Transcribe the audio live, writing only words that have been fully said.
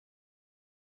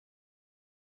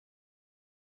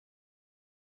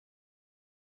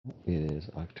It is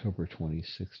October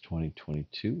 26,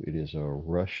 2022. It is a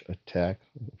rush attack.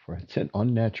 It's an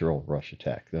unnatural rush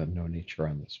attack. No nature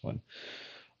on this one.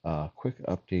 Quick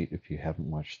update if you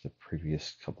haven't watched the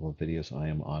previous couple of videos. I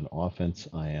am on offense.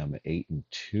 I am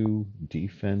 8-2.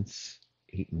 Defense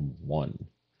 8-1.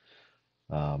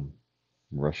 Um,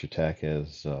 rush attack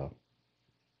is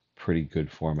pretty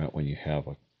good format when you have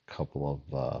a couple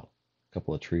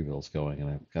of Treevils going,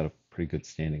 and I've got a pretty good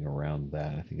standing around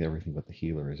that. I think everything but the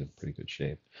healer is in pretty good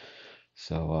shape.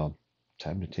 So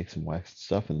time to take some waxed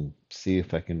stuff and see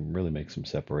if I can really make some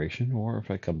separation or if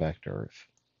I come back to Earth.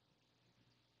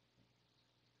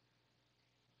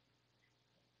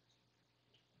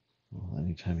 Well,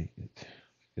 anytime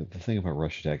the thing about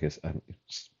rush attack is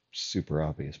it's super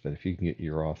obvious, but if you can get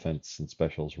your offense and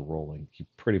specials rolling, you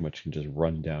pretty much can just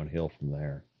run downhill from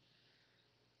there.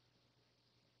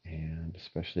 And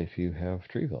especially if you have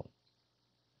Treeville.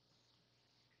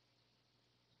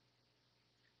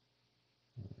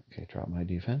 Okay, drop my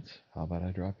defense. How about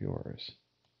I drop yours?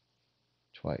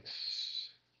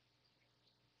 Twice.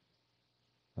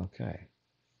 Okay.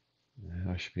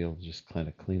 Now I should be able to just kind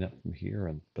of clean up from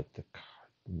here, but the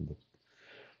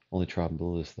only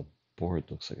trouble is the board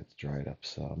looks like it's dried up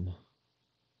some.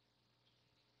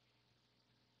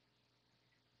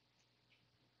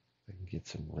 If I can get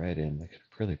some red in, they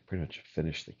could pretty much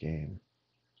finish the game.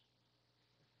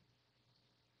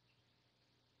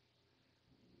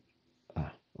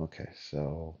 Ah, okay,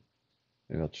 so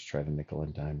maybe I'll just try to nickel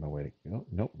and dime my way to. Oh,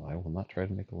 nope, I will not try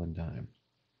to nickel and dime.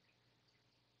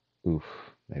 Oof,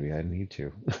 maybe I need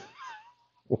to.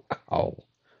 Wow.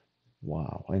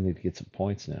 Wow, I need to get some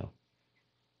points now.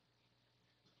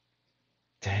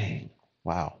 Dang.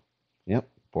 Wow. Yep,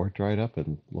 board dried up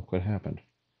and look what happened.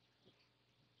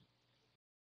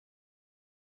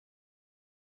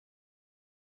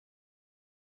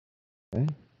 Okay,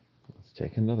 let's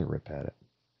take another rip at it.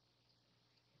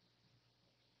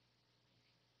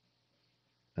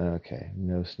 Okay,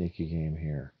 no sneaky game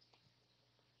here.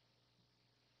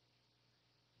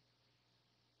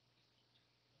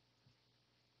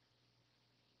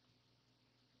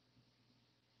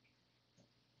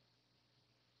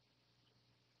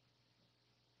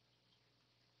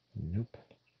 Nope.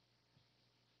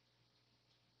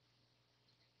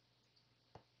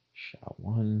 Shot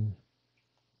one,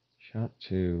 shot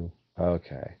two.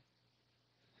 Okay.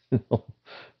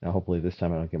 Now hopefully this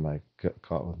time I don't get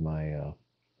caught with my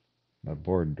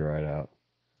board dried out.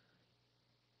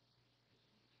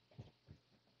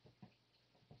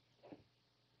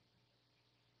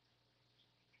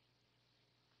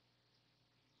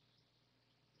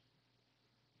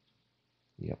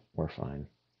 Yep, we're fine.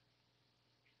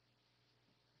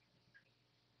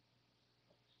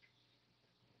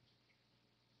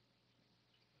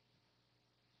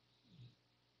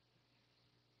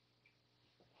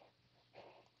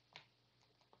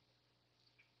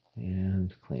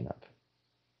 And clean up.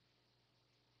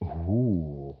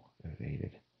 Ooh,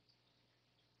 evaded.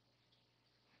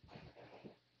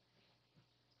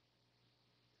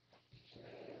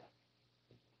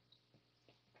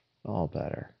 All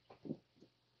better.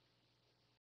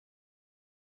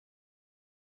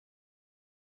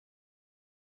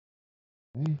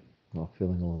 Okay. Well,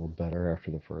 feeling a little better after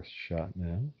the first shot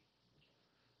now.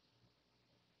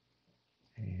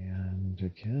 And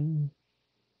again.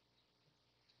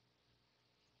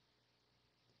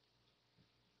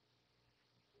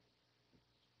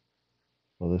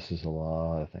 Well, this is a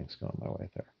lot of things going my way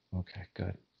there. Okay,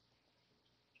 good.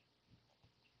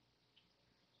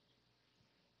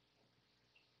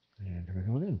 And here we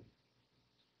go again.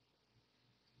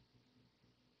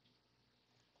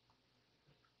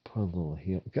 Put a little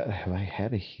heal. God, have I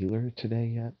had a healer today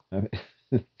yet? I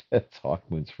mean, that's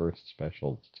Hawkmoon's first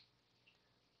special.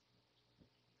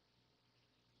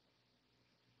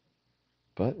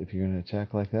 But if you're going to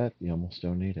attack like that, you almost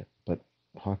don't need it. But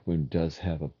Hawkmoon does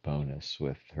have a bonus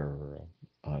with her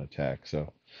on attack,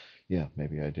 so yeah,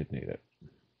 maybe I did need it.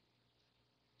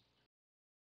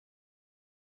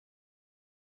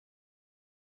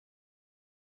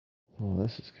 Well,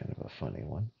 this is kind of a funny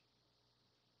one.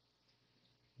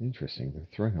 Interesting. They're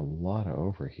throwing a lot of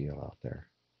overheal out there.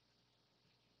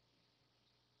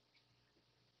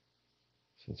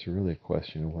 So it's really a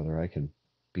question of whether I can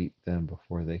beat them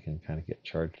before they can kind of get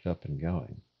charged up and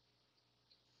going.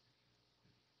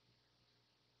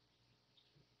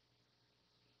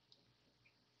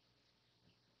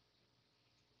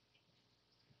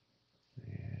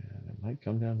 And it might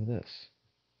come down to this.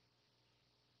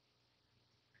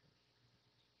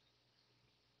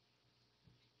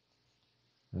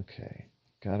 Okay,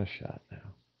 got a shot now.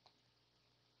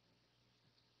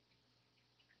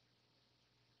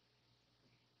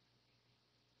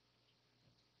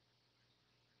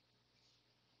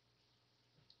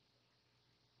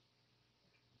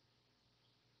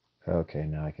 Okay,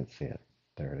 now I can see it.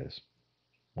 There it is.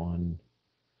 1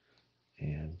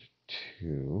 and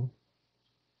 2.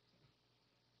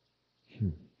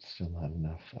 Still not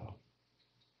enough though.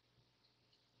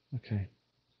 Okay.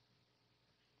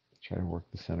 Try to work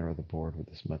the center of the board with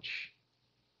as much.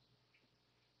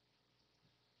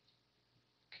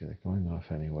 Okay, they're going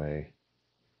off anyway.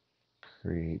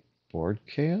 Create board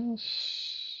chaos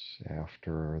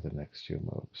after the next 2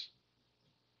 moves.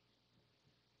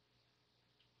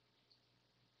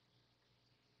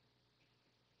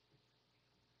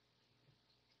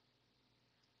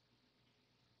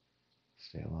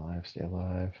 Stay alive, stay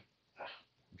alive.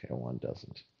 Okay, 1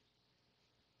 doesn't.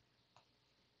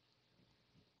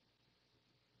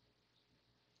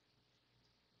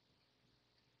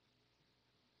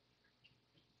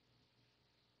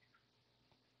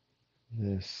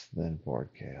 This, then board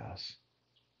chaos.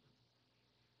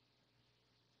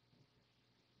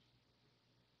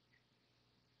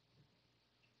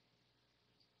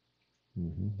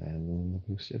 And then the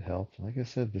boosted health. Like I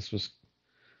said, this was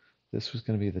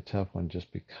going to be the tough one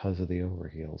just because of the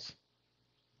overheals.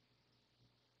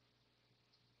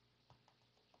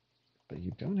 But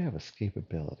you don't have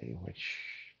escapability, which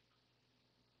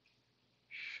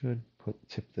should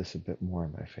tip this a bit more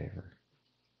in my favor.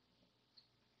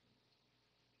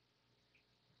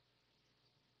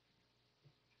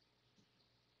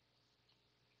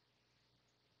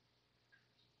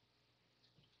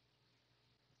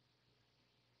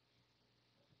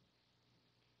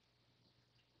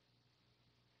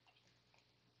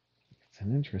 It's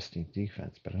an interesting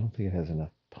defense, but I don't think it has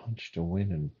enough punch to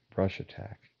win in brush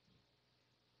attack.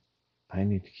 I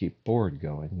need to keep board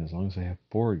going. As long as I have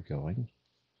board going,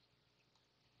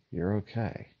 you're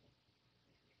okay.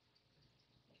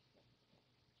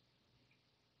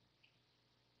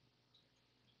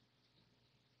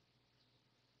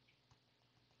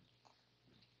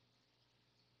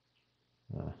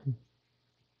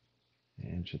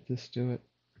 And should this do it?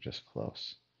 Or just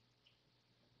close?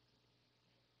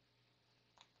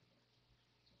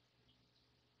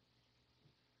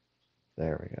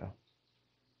 There we go.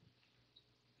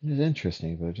 It is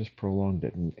interesting, but it just prolonged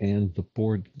it, and the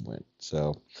board went.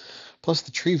 So, plus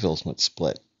the Treevils went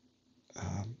split.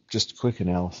 Just a quick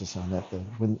analysis on that.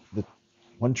 When the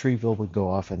one Treeville would go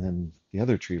off, and then the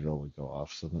other Treeville would go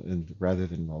off. So, rather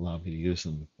than allow me to use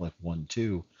them like 1,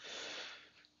 2,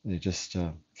 they just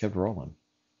kept rolling.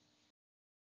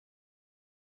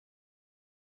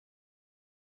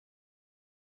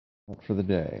 Not for the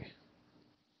day.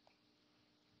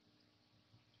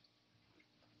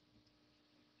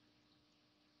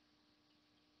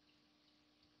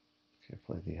 Okay,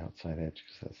 play the outside edge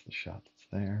because that's the shot that's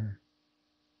there.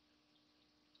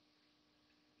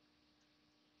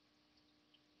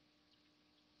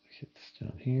 Hit this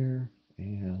down here,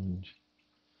 and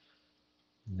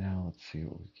now let's see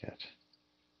what we get.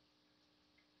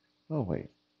 Oh wait,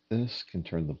 this can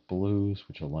turn the blues,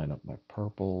 which will line up my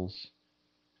purples.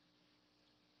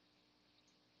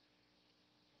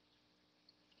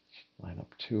 Line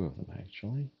up 2 of them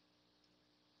actually.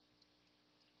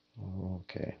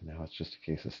 Okay, now it's just a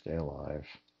case of stay alive.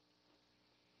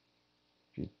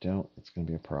 If you don't, it's going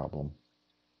to be a problem.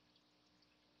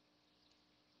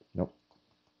 Nope.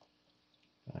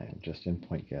 I am just in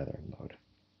point gathering mode.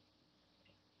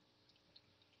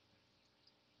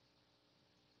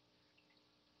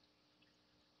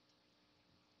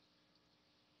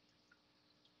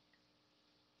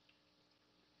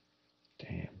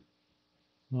 Damn.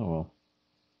 Oh well.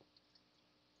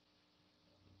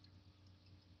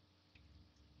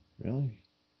 Really?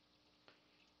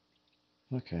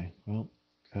 Okay, well,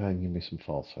 go ahead and give me some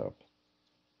false hope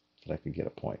that I could get a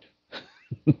point.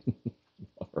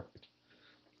 All right.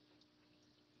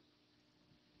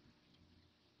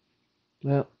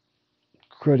 Well,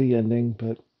 cruddy ending,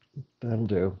 but that'll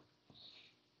do.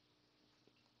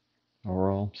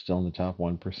 Overall, still in the top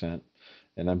 1%.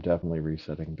 And I'm definitely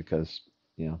resetting because,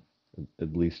 you know,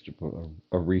 at least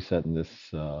a reset in this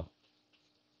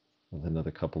with another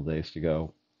couple days to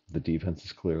go. The defense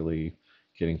is clearly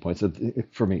getting points.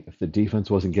 For me, if the defense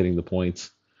wasn't getting the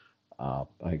points,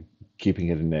 I keeping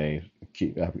it in A.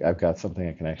 I've got something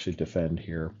I can actually defend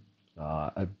here.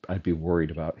 I'd be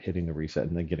worried about hitting a reset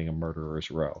and then getting a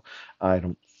murderer's row. I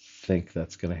don't think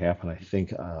that's going to happen. I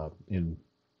think in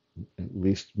at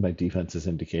least my defense is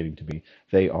indicating to me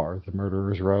they are the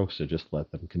murderer's row, so just let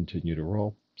them continue to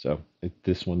roll. So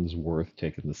this one's worth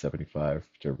taking the 75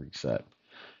 to reset.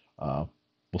 Uh,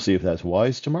 we'll see if that's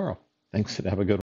wise tomorrow. Thanks and have a good one.